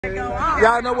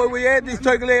Y'all know where we at? These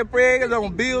Turkeyleg Fred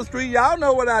on Bill Street. Y'all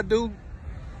know what I do.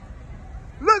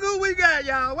 Look who we got,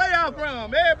 y'all. Where y'all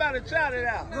from? Everybody shout it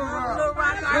out. Little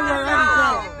Rock.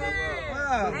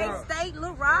 State,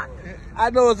 Little Rock.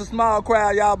 I know it's a small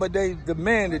crowd, y'all, but they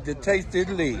demanded to taste this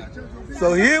leg.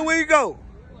 So here we go.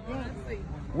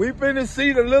 We finna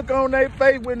see the look on their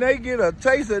face when they get a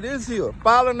taste of this here.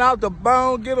 Falling out the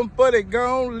bone, get them for they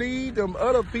gone, leave them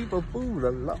other people food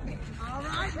alone. All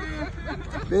right.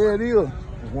 There it is.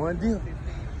 One deal.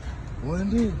 One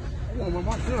deal.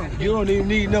 You don't even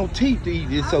need no teeth to eat.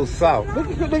 It's so soft. Look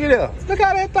at that. Look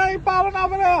how that thing falling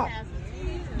off of there.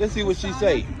 Let's see what she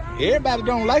say. Everybody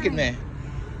don't like it, man.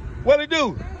 What it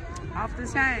do? Off the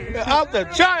chain. Off the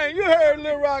chain. You heard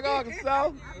Little Rock,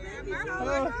 Arkansas.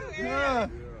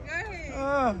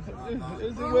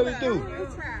 This is what it do.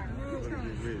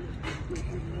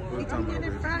 Ooh,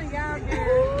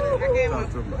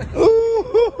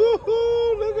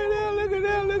 look at that, look at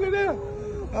that, look at that.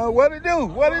 What it do?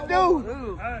 What it do?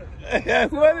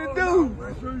 What it do?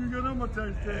 Make sure you get them a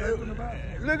taste test.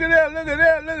 Look at that, look at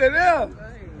that, look at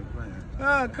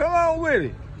that. Come on with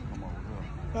it.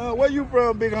 Where you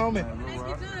from, big homie?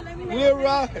 Little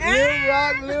Rock, Little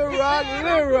Rock, Little Rock,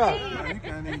 Little Rock. You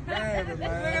can't even grab it,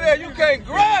 man. Look at that, you can't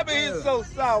grab it, it's so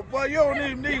soft. Boy, you don't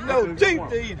even need no teeth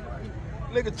to eat it.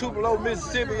 Look at Tupelo,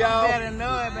 Mississippi, y'all. Better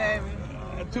know it, baby.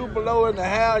 Tupelo in the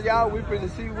house, y'all. We finna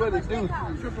see what it do.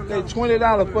 They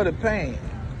 $20 for the pan.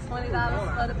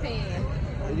 $20 for the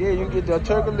pan. Yeah, you get the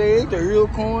turkey leg, the real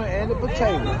corn, and the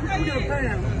potato.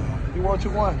 You want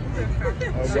your one?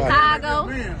 Chicago.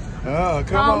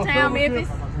 Come on. Hometown Memphis.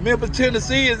 Memphis,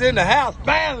 Tennessee is in the house.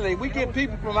 Finally, we get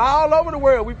people from all over the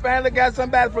world. We finally got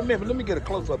somebody from Memphis. Let me get a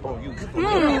close up on you. This ain't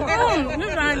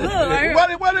good right here.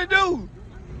 What it do?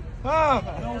 Huh?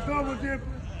 Don't come with it.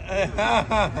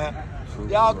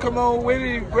 Y'all come on with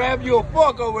it and grab you a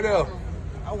fork over there.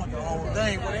 I want the whole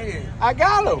thing with it. I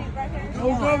got him.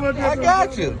 I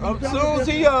got you. As soon as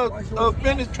he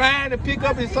finished trying to pick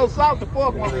up, it's so soft the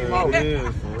fork won't even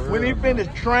move. When he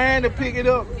finished trying to pick it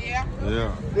up, Yeah.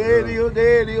 there it is,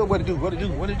 there it is. What it do? What it do?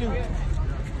 What it do?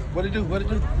 What it do? What it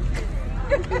do?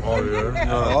 Oh,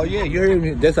 yeah. Oh yeah, you heard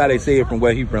me. That's how they say it from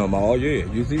where he from. Oh yeah,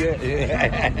 you see that?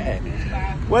 Yeah.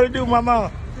 What it do, mama?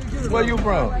 Where you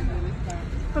from?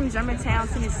 From Germantown,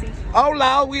 Tennessee. Oh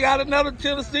Lord, we got another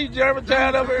Tennessee,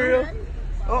 Germantown over here.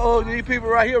 Uh-oh, these people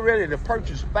right here ready to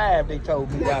purchase 5, they told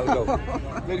me a while ago.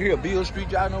 Look here, Bill Street,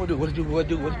 y'all know what it do. What it do, what it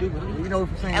do, what it do, what it do. You know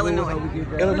from St. Illinois.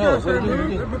 Illinois, what it do, what it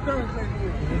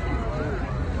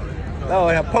do. Oh,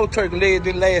 and poor turkey leg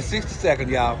didn't last 60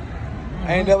 seconds, y'all.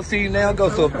 I ain't never seen them go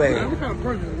so fast.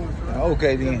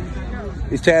 Okay then.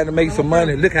 It's time to make some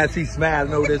money. Look how she's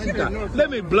smiling over there. She got, let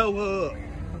me blow her up.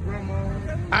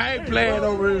 I ain't playing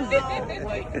over here.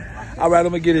 All right,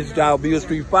 I'm gonna get this, y'all. Bill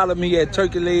Street. Follow me at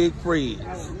Turkeyleg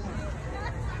Fred's.